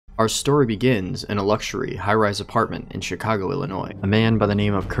Our story begins in a luxury, high-rise apartment in Chicago, Illinois. A man by the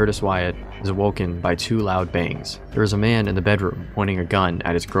name of Curtis Wyatt is awoken by two loud bangs. There is a man in the bedroom pointing a gun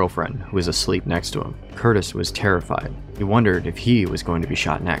at his girlfriend, who is asleep next to him. Curtis was terrified. He wondered if he was going to be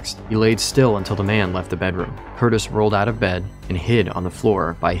shot next. He laid still until the man left the bedroom. Curtis rolled out of bed and hid on the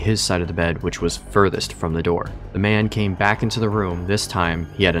floor by his side of the bed, which was furthest from the door. The man came back into the room. This time,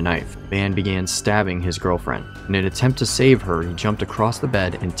 he had a knife. The man began stabbing his girlfriend. In an attempt to save her, he jumped across the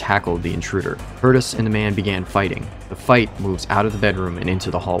bed and tackled the intruder. Curtis and the man began fighting. The fight moves out of the bedroom and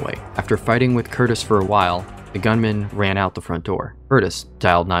into the hallway. After fighting with Curtis for a while, the gunman ran out the front door. Curtis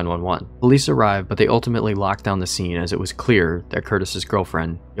dialed 911. Police arrived, but they ultimately locked down the scene as it was clear that Curtis's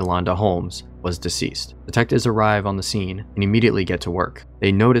girlfriend, Yolanda Holmes, was deceased. Detectives arrive on the scene and immediately get to work.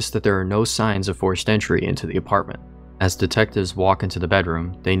 They notice that there are no signs of forced entry into the apartment. As detectives walk into the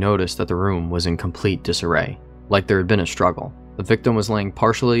bedroom, they notice that the room was in complete disarray, like there had been a struggle. The victim was laying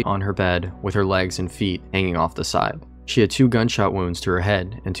partially on her bed with her legs and feet hanging off the side. She had 2 gunshot wounds to her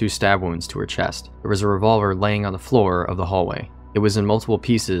head and 2 stab wounds to her chest. There was a revolver laying on the floor of the hallway. It was in multiple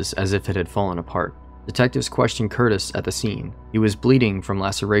pieces as if it had fallen apart. Detectives questioned Curtis at the scene. He was bleeding from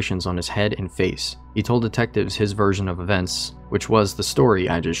lacerations on his head and face. He told detectives his version of events, which was the story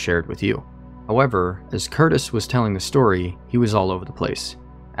I just shared with you. However, as Curtis was telling the story, he was all over the place,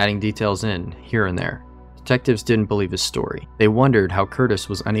 adding details in here and there. Detectives didn't believe his story. They wondered how Curtis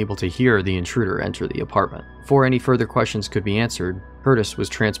was unable to hear the intruder enter the apartment. Before any further questions could be answered, Curtis was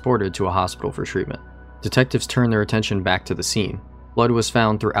transported to a hospital for treatment. Detectives turned their attention back to the scene. Blood was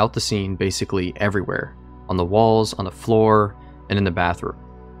found throughout the scene, basically everywhere. On the walls, on the floor, and in the bathroom.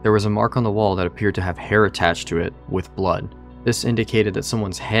 There was a mark on the wall that appeared to have hair attached to it with blood. This indicated that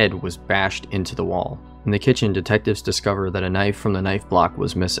someone's head was bashed into the wall. In the kitchen, detectives discovered that a knife from the knife block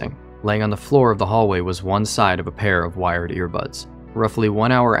was missing. Laying on the floor of the hallway was one side of a pair of wired earbuds. Roughly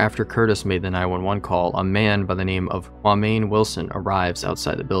 1 hour after Curtis made the 911 call, a man by the name of Kwame Wilson arrives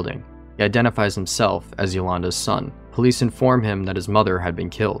outside the building. He identifies himself as Yolanda's son. Police inform him that his mother had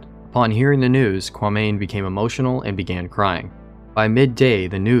been killed. Upon hearing the news, Kwame became emotional and began crying. By midday,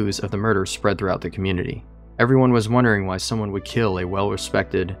 the news of the murder spread throughout the community. Everyone was wondering why someone would kill a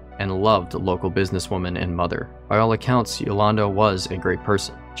well-respected and loved local businesswoman and mother. By all accounts, Yolanda was a great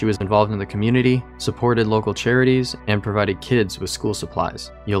person. She was involved in the community, supported local charities, and provided kids with school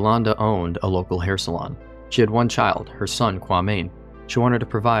supplies. Yolanda owned a local hair salon. She had 1 child, her son Kwame. She wanted to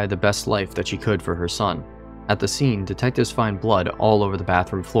provide the best life that she could for her son. At the scene, detectives find blood all over the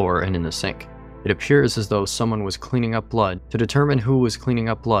bathroom floor and in the sink. It appears as though someone was cleaning up blood. To determine who was cleaning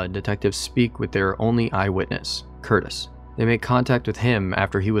up blood, detectives speak with their only eyewitness, Curtis. They make contact with him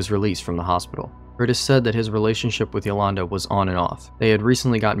after he was released from the hospital. Curtis said that his relationship with Yolanda was on and off. They had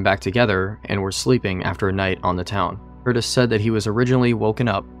recently gotten back together and were sleeping after a night on the town. Curtis said that he was originally woken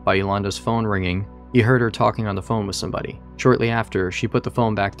up by Yolanda's phone ringing. He heard her talking on the phone with somebody. Shortly after, she put the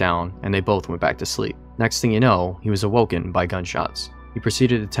phone back down and they both went back to sleep. Next thing you know, he was awoken by gunshots. He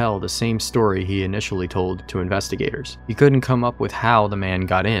proceeded to tell the same story he initially told to investigators. He couldn't come up with how the man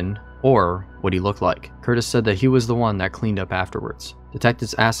got in or what he looked like. Curtis said that he was the one that cleaned up afterwards.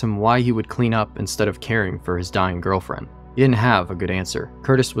 Detectives asked him why he would clean up instead of caring for his dying girlfriend. He didn't have a good answer.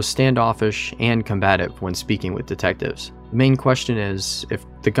 Curtis was standoffish and combative when speaking with detectives. The main question is, if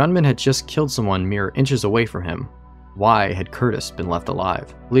the gunman had just killed someone mere inches away from him, why had Curtis been left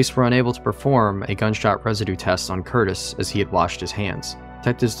alive? Police were unable to perform a gunshot residue test on Curtis as he had washed his hands.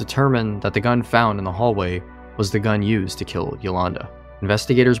 Detectives determined that the gun found in the hallway was the gun used to kill Yolanda.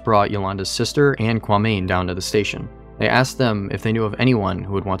 Investigators brought Yolanda's sister and Kwame down to the station. They asked them if they knew of anyone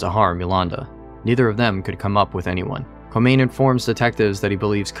who would want to harm Yolanda. Neither of them could come up with anyone. Kwame informs detectives that he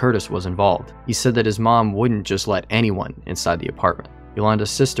believes Curtis was involved. He said that his mom wouldn't just let anyone inside the apartment. Yolanda's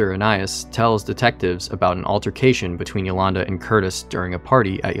sister, Anais, tells detectives about an altercation between Yolanda and Curtis during a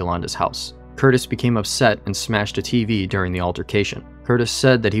party at Yolanda's house. Curtis became upset and smashed a TV during the altercation. Curtis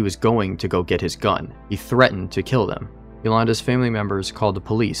said that he was going to go get his gun. He threatened to kill them. Yolanda's family members called the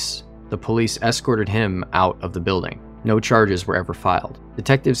police. The police escorted him out of the building. No charges were ever filed.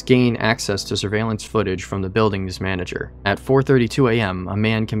 Detectives gain access to surveillance footage from the building's manager. At 4:32 a.m., a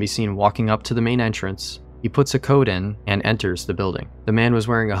man can be seen walking up to the main entrance. He puts a code in and enters the building. The man was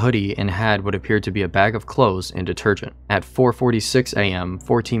wearing a hoodie and had what appeared to be a bag of clothes and detergent. At 4:46 a.m.,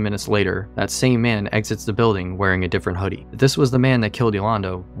 14 minutes later, that same man exits the building wearing a different hoodie. If this was the man that killed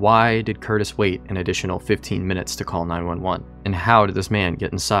Yolanda, why did Curtis wait an additional 15 minutes to call 911? And how did this man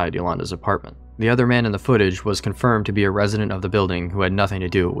get inside Yolanda's apartment? The other man in the footage was confirmed to be a resident of the building who had nothing to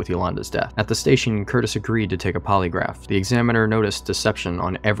do with Yolanda's death. At the station, Curtis agreed to take a polygraph. The examiner noticed deception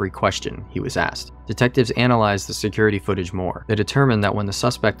on every question he was asked. Detectives analyzed the security footage more. They determined that when the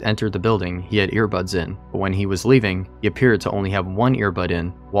suspect entered the building, he had earbuds in, but when he was leaving, he appeared to only have one earbud in,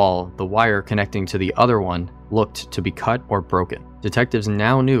 while the wire connecting to the other one looked to be cut or broken. Detectives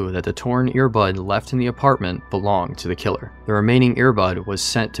now knew that the torn earbud left in the apartment belonged to the killer. The remaining earbud was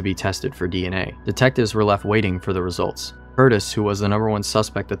sent to be tested for DNA. Detectives were left waiting for the results. Curtis, who was the #1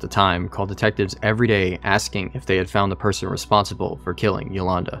 suspect at the time, called detectives every day asking if they had found the person responsible for killing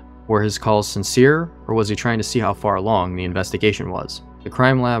Yolanda. Were his calls sincere, or was he trying to see how far along the investigation was? The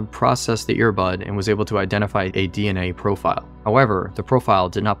crime lab processed the earbud and was able to identify a DNA profile. However, the profile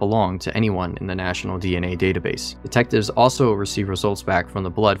did not belong to anyone in the National DNA Database. Detectives also received results back from the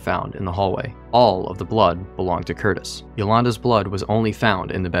blood found in the hallway. All of the blood belonged to Curtis. Yolanda's blood was only found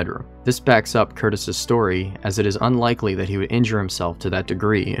in the bedroom. This backs up Curtis's story, as it is unlikely that he would injure himself to that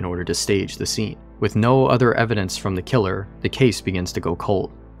degree in order to stage the scene. With no other evidence from the killer, the case begins to go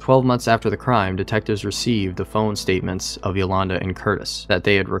cold. 12 months after the crime, detectives received the phone statements of Yolanda and Curtis that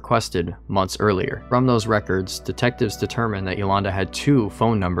they had requested months earlier. From those records, detectives determined that Yolanda had 2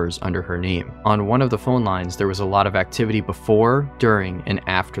 phone numbers under her name. On one of the phone lines, there was a lot of activity before, during, and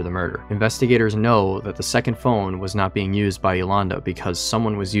after the murder. Investigators know that the second phone was not being used by Yolanda because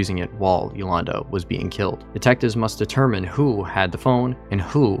someone was using it while Yolanda was being killed. Detectives must determine who had the phone and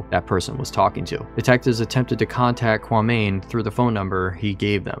who that person was talking to. Detectives attempted to contact Kwame through the phone number he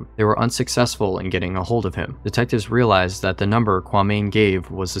gave them. They were unsuccessful in getting a hold of him. Detectives realized that the number Kwame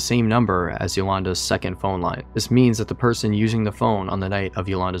gave was the same number as Yolanda's second phone line. This means that the person using the phone on the night of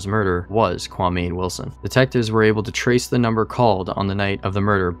Yolanda's murder was Kwame Wilson. Detectives were able to trace the number called on the night of the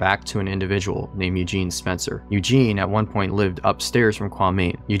murder back to an individual named Eugene Spencer. Eugene at one point lived upstairs from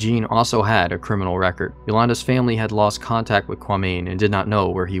Kwame. Eugene also had a criminal record. Yolanda's family had lost contact with Kwame and did not know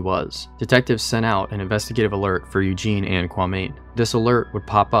where he was. Detectives sent out an investigative alert for Eugene and Kwame. This alert would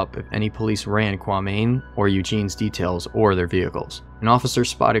pop up if any police ran Kwame or Eugene's details or their vehicles. An officer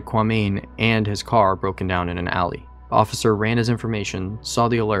spotted Kwame and his car broken down in an alley. The officer ran his information, saw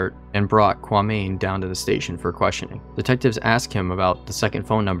the alert, and brought Kwame down to the station for questioning. Detectives asked him about the second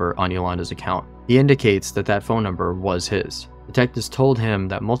phone number on Yolanda's account. He indicates that that phone number was his. Detectives told him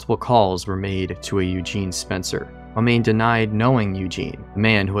that multiple calls were made to a Eugene Spencer. Kwame denied knowing Eugene, the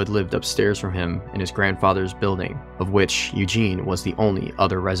man who had lived upstairs from him in his grandfather's building, of which Eugene was the only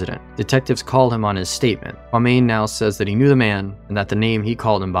other resident. Detectives called him on his statement. Kwame now says that he knew the man and that the name he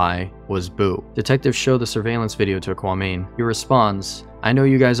called him by was Boo. Detectives show the surveillance video to Kwame. He responds, "I know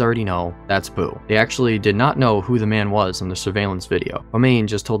you guys already know, that's Boo." They actually did not know who the man was in the surveillance video. Kwame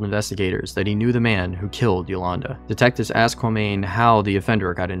just told investigators that he knew the man who killed Yolanda. Detectives asked Kwame how the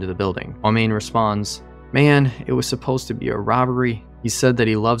offender got into the building. Kwame responds, "Man, it was supposed to be a robbery." He said that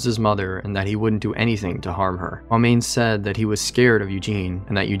he loves his mother and that he wouldn't do anything to harm her. Kwame said that he was scared of Eugene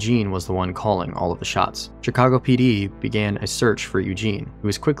and that Eugene was the one calling all of the shots. Chicago PD began a search for Eugene. He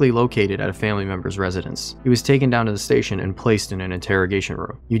was quickly located at a family member's residence. He was taken down to the station and placed in an interrogation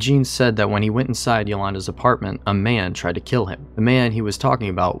room. Eugene said that when he went inside Yolanda's apartment, a man tried to kill him. The man he was talking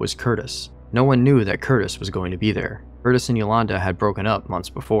about was Curtis. No one knew that Curtis was going to be there. Curtis and Yolanda had broken up months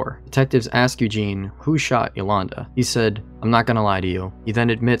before. Detectives asked Eugene who shot Yolanda. He said, "I'm not gonna lie to you." He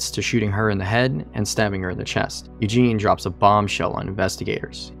then admits to shooting her in the head and stabbing her in the chest. Eugene drops a bombshell on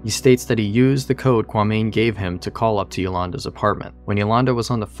investigators. He states that he used the code Kwame gave him to call up to Yolanda's apartment. When Yolanda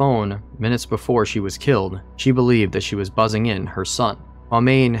was on the phone minutes before she was killed, she believed that she was buzzing in her son.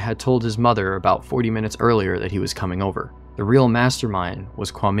 Kwame had told his mother about 40 minutes earlier that he was coming over. The real mastermind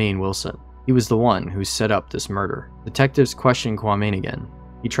was Kwame Wilson. He was the one who set up this murder. Detectives question Kwame again.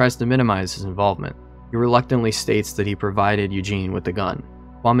 He tries to minimize his involvement. He reluctantly states that he provided Eugene with the gun.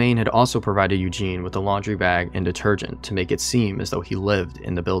 Kwame had also provided Eugene with a laundry bag and detergent to make it seem as though he lived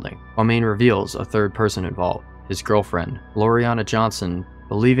in the building. Kwame reveals a third person involved, his girlfriend, Loriana Johnson.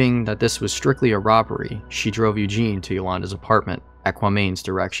 Believing that this was strictly a robbery, she drove Eugene to Yolanda's apartment at Kwame's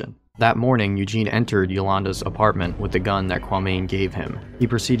direction. That morning, Eugene entered Yolanda's apartment with the gun that Kwame gave him. He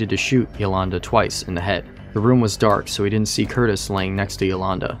proceeded to shoot Yolanda twice in the head. The room was dark, so he didn't see Curtis laying next to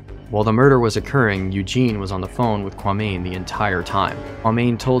Yolanda. While the murder was occurring, Eugene was on the phone with Kwame the entire time.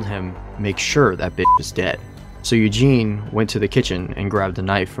 Kwame told him, "Make sure that bitch is dead." So Eugene went to the kitchen and grabbed a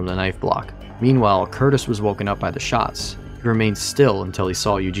knife from the knife block. Meanwhile, Curtis was woken up by the shots. He remained still until he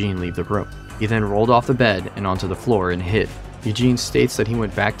saw Eugene leave the room. He then rolled off the bed and onto the floor and hid. Eugene states that he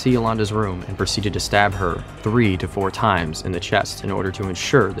went back to Yolanda's room and proceeded to stab her 3 to 4 times in the chest in order to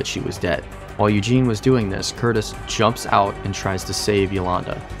ensure that she was dead. While Eugene was doing this, Curtis jumps out and tries to save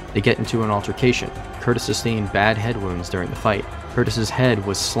Yolanda. They get into an altercation. Curtis sustained bad head wounds during the fight. Curtis's head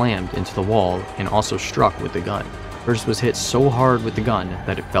was slammed into the wall and also struck with the gun. Curtis was hit so hard with the gun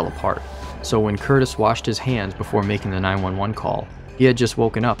that it fell apart. So when Curtis washed his hands before making the 911 call, he had just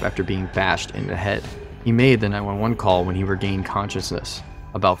woken up after being bashed in the head. He made the 911 call when he regained consciousness,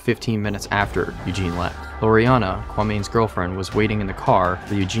 about 15 minutes after Eugene left. Loriana, Kwame's girlfriend, was waiting in the car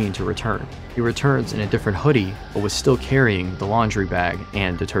for Eugene to return. He returns in a different hoodie, but was still carrying the laundry bag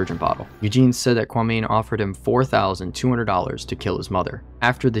and detergent bottle. Eugene said that Kwame offered him $4,200 to kill his mother.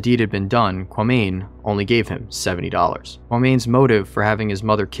 After the deed had been done, Kwame only gave him $70. Kwame's motive for having his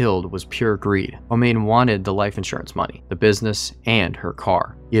mother killed was pure greed. Kwame wanted the life insurance money, the business, and her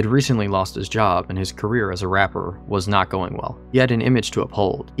car. He had recently lost his job and his career as a rapper was not going well. He had an image to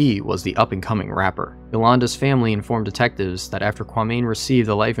uphold. He was the up-and-coming rapper. Yolanda's family informed detectives that after Kwame received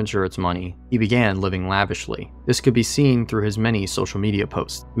the life insurance money, he began living lavishly. This could be seen through his many social media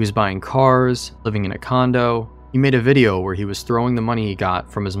posts. He was buying cars, living in a condo. He made a video where he was throwing the money he got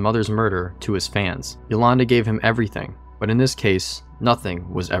from his mother's murder to his fans. Yolanda gave him everything, but in this case,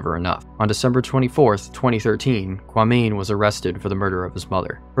 nothing was ever enough. On December 24th, 2013, Kwame was arrested for the murder of his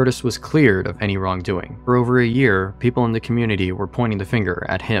mother. Curtis was cleared of any wrongdoing. For over a year, people in the community were pointing the finger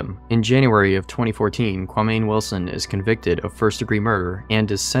at him. In January of 2014, Kwame Wilson is convicted of first-degree murder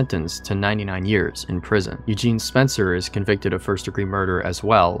and is sentenced to 99 years in prison. Eugene Spencer is convicted of first-degree murder as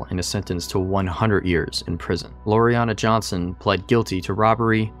well and is sentenced to 100 years in prison. Loriana Johnson pled guilty to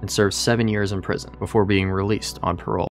robbery and served 7 years in prison before being released on parole.